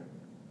where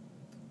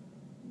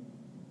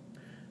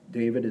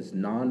David is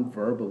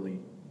non-verbally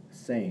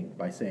saying,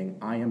 by saying,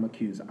 I am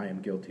accused, I am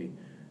guilty.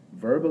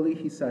 Verbally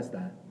he says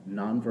that.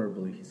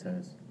 Non-verbally he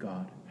says,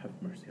 God, have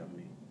mercy on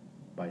me,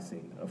 by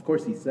saying that. Of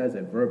course he says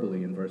it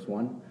verbally in verse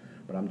 1,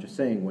 but I'm just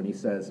saying when he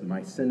says,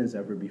 my sin is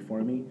ever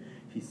before me,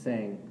 he's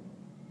saying,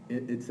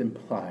 it's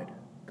implied,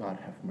 God,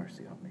 have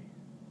mercy on me.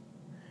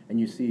 And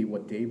you see,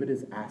 what David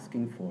is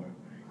asking for,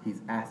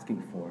 he's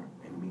asking for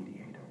a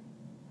mediator.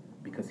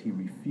 Because he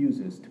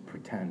refuses to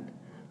pretend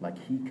like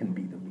he can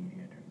be the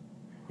mediator.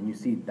 And you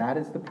see, that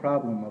is the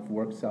problem of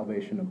work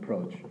salvation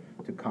approach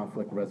to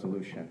conflict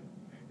resolution,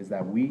 is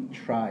that we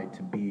try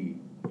to be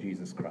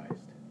Jesus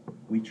Christ.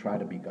 We try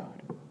to be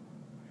God.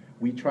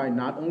 We try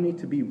not only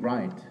to be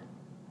right,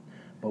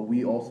 but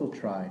we also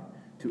try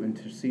to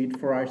intercede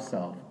for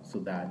ourselves so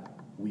that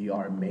we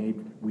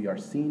are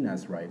seen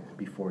as right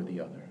before the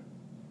other.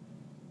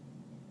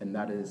 And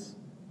that is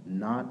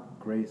not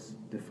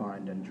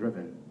grace-defined and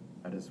driven.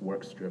 That is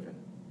works-driven.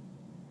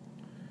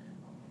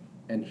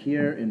 And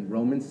here in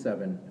Romans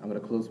 7, I'm going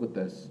to close with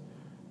this.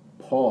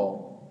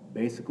 Paul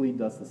basically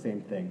does the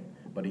same thing,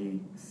 but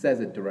he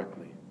says it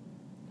directly.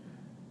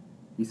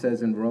 He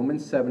says in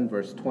Romans 7,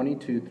 verse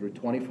 22 through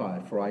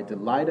 25, for I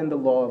delight in the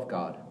law of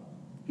God.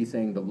 He's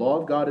saying the law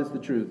of God is the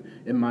truth.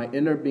 In my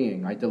inner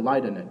being, I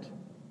delight in it.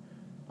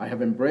 I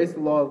have embraced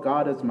the law of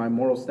God as my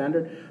moral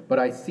standard, but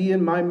I see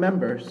in my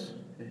members,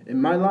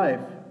 in my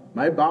life,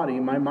 my body,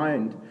 my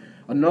mind,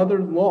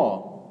 another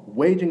law,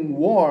 waging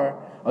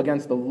war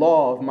against the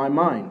law of my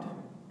mind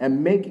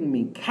and making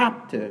me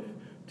captive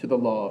to the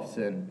law of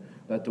sin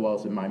that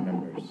dwells in my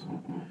members.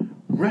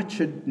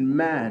 Wretched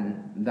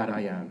man that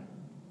I am,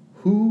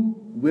 who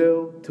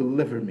will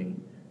deliver me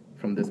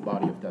from this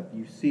body of death?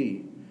 You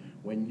see,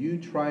 when you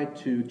try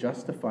to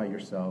justify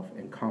yourself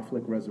in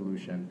conflict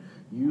resolution,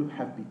 you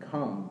have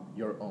become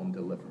your own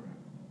deliverer.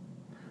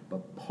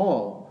 But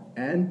Paul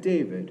and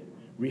David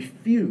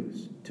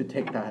refuse to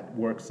take that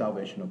work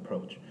salvation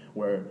approach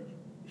where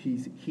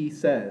he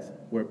says,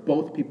 where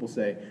both people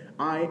say,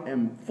 I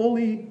am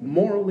fully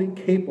morally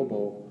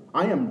capable,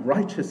 I am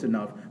righteous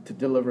enough to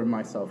deliver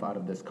myself out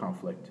of this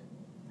conflict,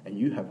 and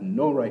you have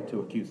no right to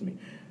accuse me.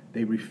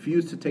 They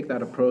refuse to take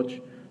that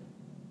approach.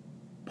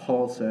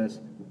 Paul says,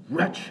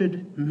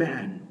 wretched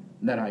man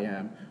that I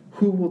am,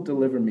 who will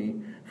deliver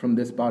me from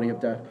this body of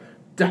death?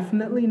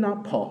 Definitely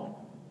not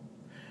Paul.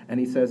 And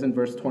he says in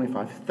verse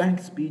 25,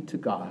 thanks be to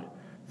God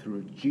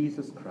through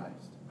Jesus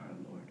Christ, our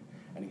Lord.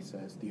 And he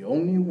says, the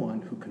only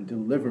one who can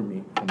deliver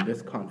me from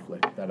this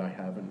conflict that I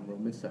have in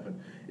Romans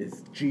 7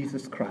 is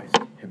Jesus Christ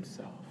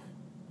himself.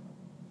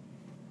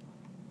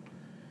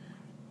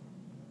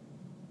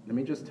 Let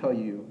me just tell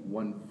you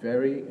one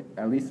very,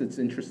 at least it's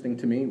interesting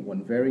to me,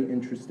 one very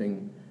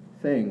interesting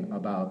thing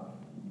about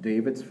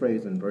David's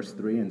phrase in verse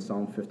 3 in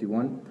Psalm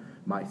 51,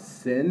 my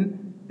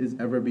sin is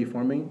ever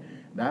before me.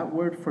 That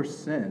word for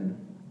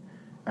sin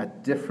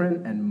at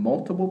different and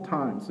multiple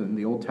times in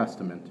the Old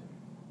Testament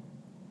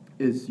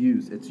is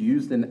used. It's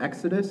used in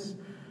Exodus,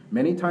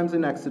 many times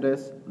in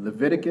Exodus,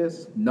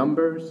 Leviticus,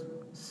 Numbers,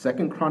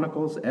 2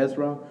 Chronicles,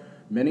 Ezra,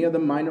 many of the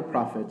minor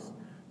prophets.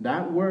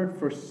 That word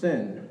for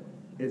sin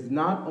is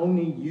not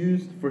only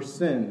used for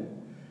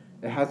sin,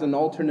 it has an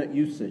alternate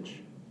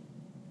usage.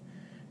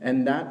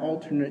 And that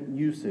alternate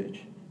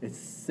usage is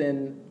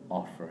sin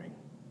offering.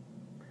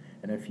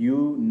 And if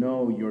you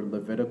know your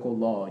Levitical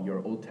law,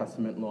 your Old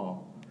Testament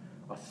law,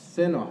 a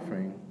sin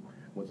offering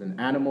was an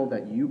animal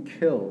that you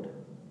killed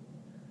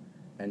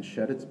and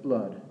shed its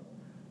blood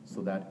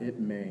so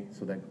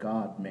that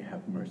God may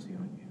have mercy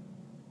on you,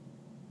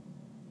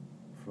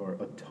 for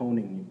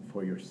atoning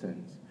for your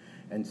sins.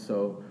 And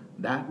so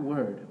that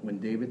word, when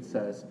David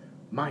says,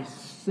 my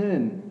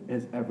sin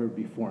is ever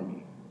before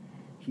me,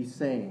 he's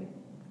saying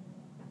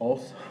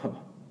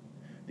also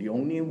the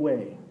only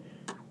way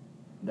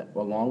that,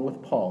 along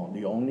with Paul,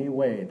 the only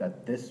way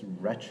that this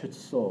wretched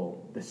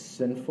soul, this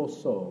sinful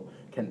soul,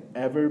 can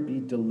ever be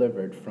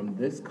delivered from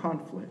this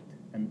conflict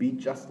and be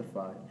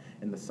justified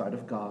in the sight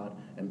of God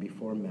and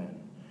before men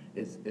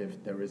is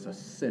if there is a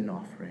sin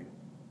offering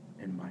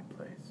in my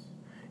place.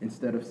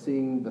 Instead of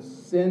seeing the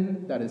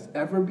sin that is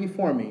ever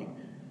before me,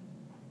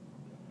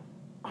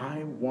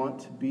 I want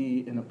to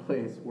be in a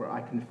place where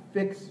I can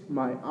fix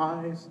my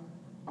eyes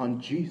on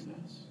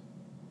Jesus,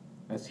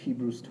 as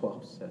Hebrews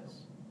 12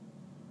 says.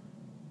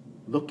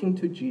 Looking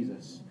to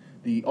Jesus,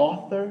 the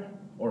author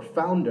or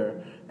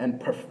founder and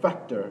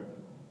perfecter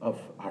of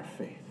our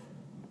faith.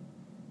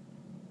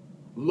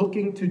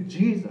 Looking to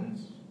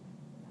Jesus,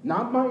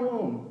 not my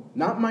own,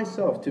 not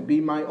myself, to be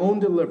my own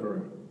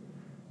deliverer,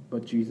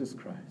 but Jesus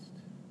Christ.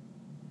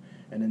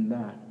 And in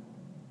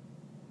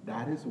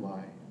that is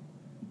why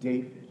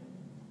David,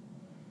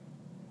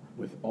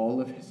 with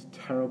all of his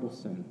terrible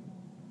sin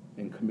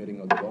in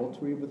committing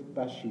adultery with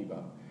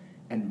Bathsheba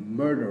and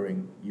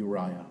murdering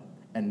Uriah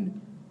and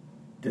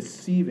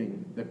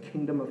deceiving the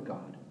kingdom of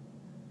God,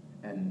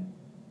 and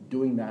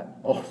doing that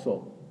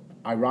also,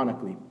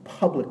 ironically,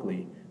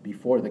 publicly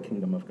before the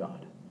kingdom of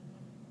God.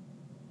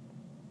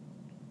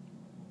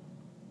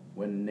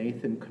 When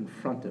Nathan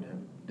confronted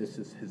him, this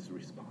is his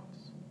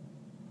response.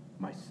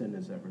 My sin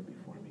is ever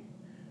before me.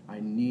 I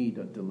need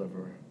a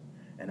deliverer,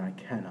 and I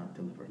cannot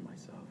deliver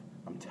myself.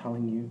 I'm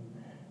telling you,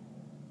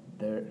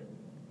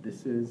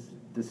 this is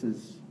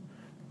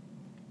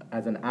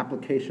as an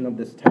application of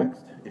this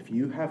text. If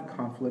you have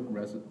conflict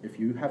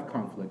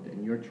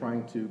and you're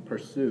trying to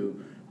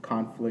pursue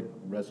conflict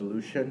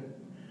resolution,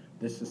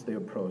 this is the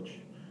approach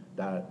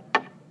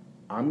that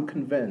I'm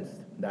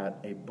convinced that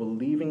a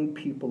believing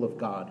people of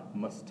God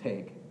must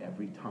take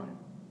every time.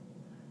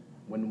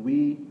 When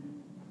we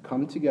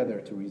come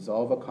together to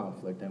resolve a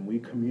conflict and we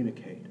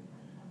communicate,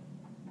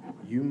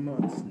 you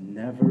must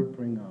never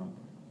bring up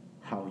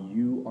how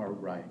you are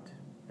right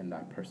and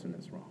that person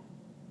is wrong.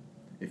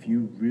 If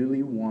you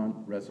really want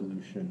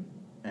resolution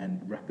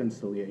and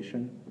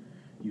reconciliation,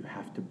 you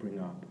have to bring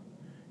up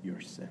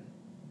your sin,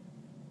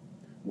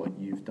 what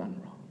you've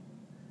done wrong,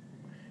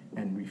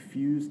 and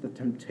refuse the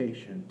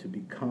temptation to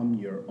become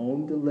your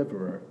own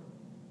deliverer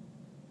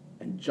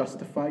and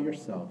justify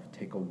yourself.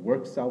 Take a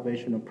work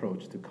salvation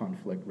approach to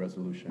conflict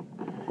resolution,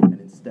 and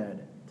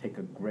instead take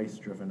a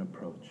grace-driven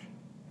approach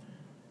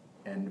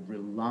and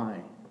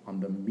rely on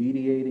the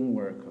mediating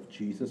work of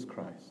Jesus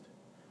Christ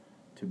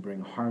to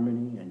bring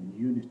harmony and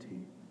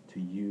unity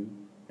to you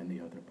and the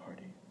other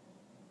party.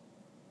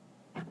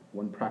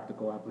 One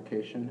practical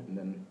application, and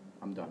then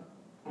I'm done.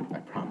 I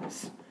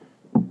promise.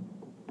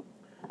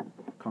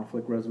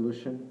 Conflict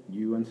resolution,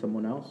 you and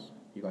someone else,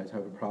 you guys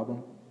have a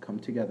problem, come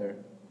together,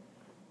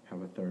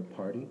 have a third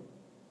party.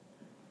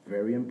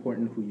 Very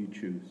important who you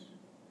choose.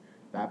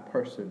 That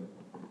person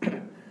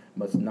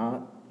must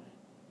not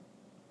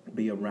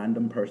be a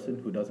random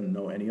person who doesn't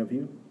know any of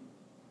you.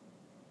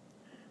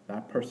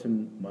 That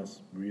person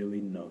must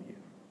really know you.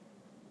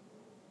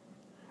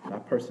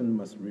 That person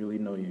must really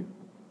know you.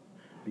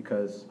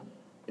 Because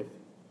if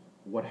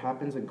what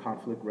happens in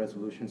conflict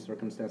resolution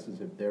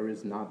circumstances, if there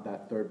is not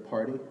that third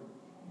party,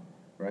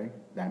 right,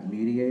 that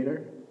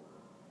mediator,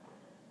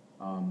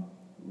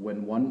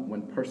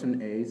 when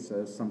person A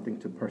says something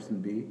to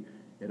person B,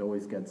 it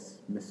always gets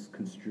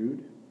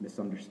misconstrued,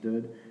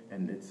 misunderstood,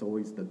 and it's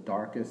always the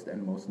darkest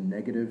and most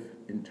negative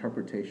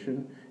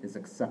interpretation is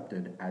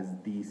accepted as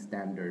the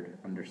standard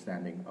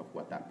understanding of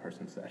what that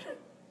person said.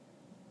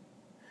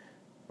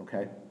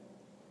 Okay?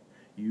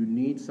 You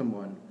need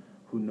someone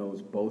who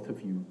knows both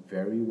of you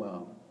very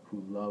well,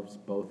 who loves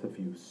both of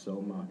you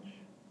so much,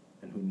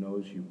 and who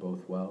knows you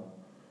both well,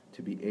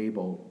 to be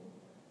able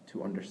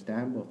to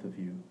understand both of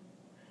you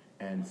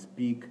and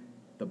speak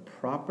the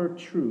proper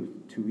truth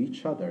to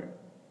each other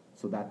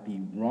so that the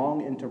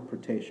wrong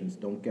interpretations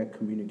don't get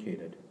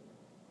communicated,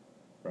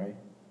 right?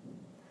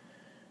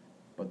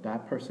 But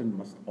that person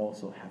must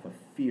also have a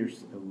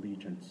fierce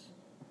allegiance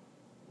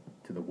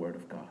to the Word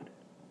of God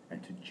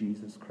and to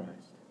Jesus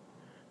Christ,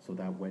 so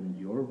that when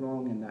you're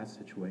wrong in that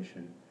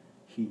situation,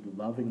 he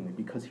lovingly,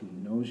 because he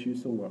knows you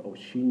so well, or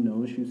she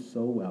knows you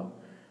so well,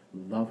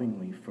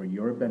 lovingly, for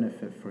your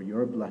benefit, for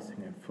your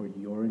blessing, and for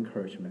your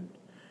encouragement,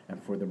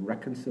 and for the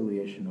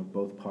reconciliation of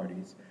both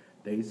parties,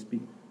 they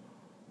speak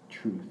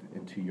truth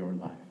into your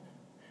life.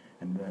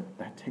 And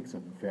that takes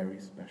a very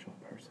special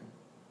person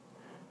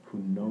who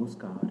knows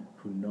God,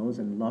 who knows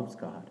and loves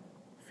God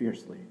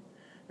fiercely,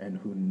 and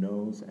who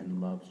knows and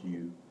loves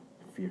you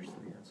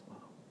fiercely as well.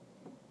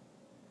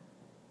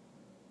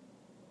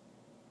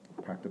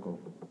 Practical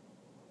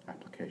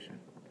application,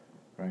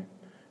 right?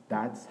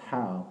 That's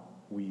how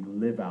we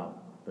live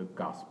out the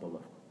gospel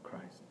of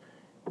Christ.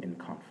 in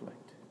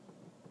conflict.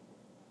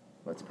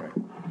 Let's pray.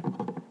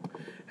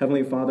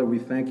 Heavenly Father, we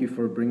thank you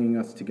for bringing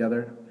us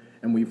together,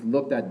 and we've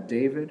looked at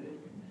David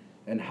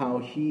and how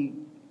he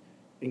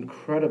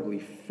incredibly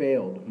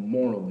failed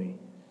morally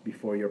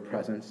before your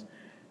presence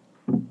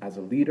as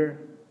a leader,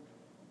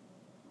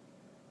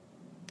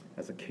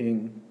 as a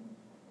king,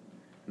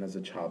 and as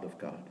a child of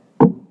God.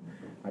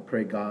 I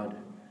pray, God,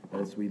 that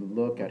as we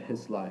look at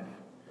his life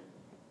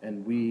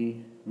and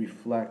we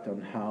reflect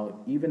on how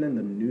even in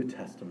the New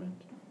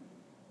Testament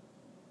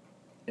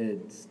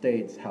it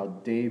states how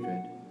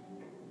David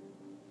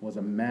was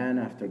a man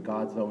after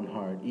God's own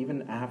heart,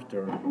 even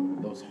after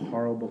those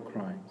horrible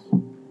crimes.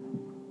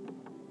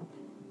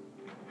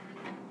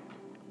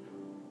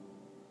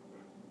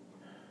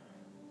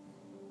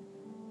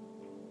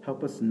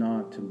 Help us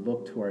not to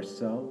look to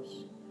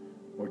ourselves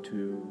or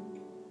to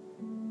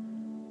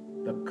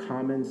the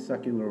common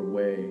secular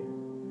way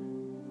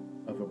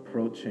of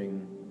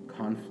approaching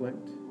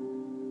conflict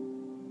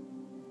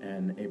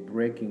and a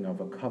breaking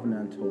of a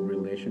covenantal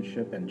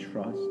relationship and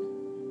trust.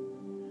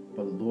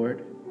 But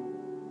Lord,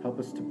 help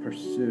us to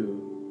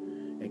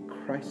pursue a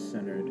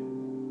Christ-centered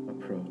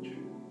approach,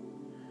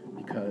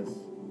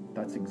 because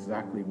that's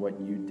exactly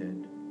what you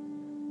did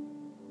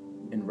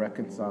in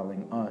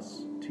reconciling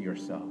us to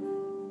yourself.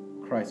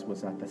 Christ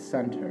was at the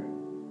center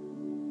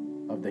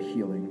of the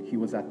healing. He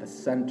was at the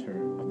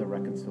center of the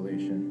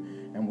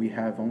reconciliation. And we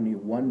have only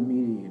one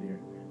mediator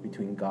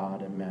between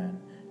God and man,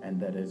 and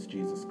that is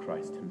Jesus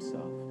Christ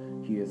himself.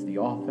 He is the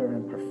author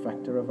and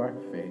perfecter of our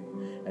faith,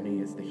 and he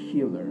is the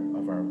healer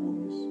of our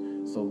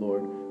wounds. So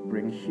Lord,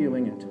 bring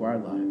healing into our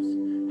lives.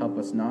 Help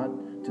us not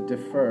to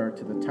defer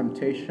to the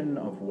temptation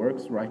of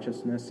works,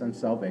 righteousness, and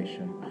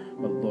salvation,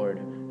 but Lord,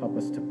 help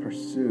us to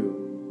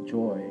pursue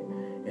joy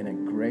in a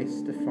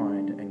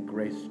grace-defined and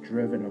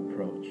grace-driven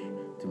approach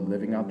to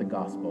living out the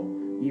gospel,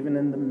 even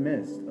in the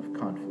midst of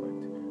conflict.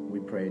 We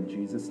pray in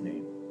Jesus'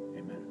 name.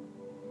 Amen.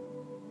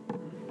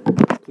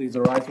 Please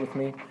arise with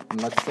me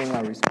and let's sing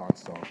our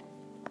response song.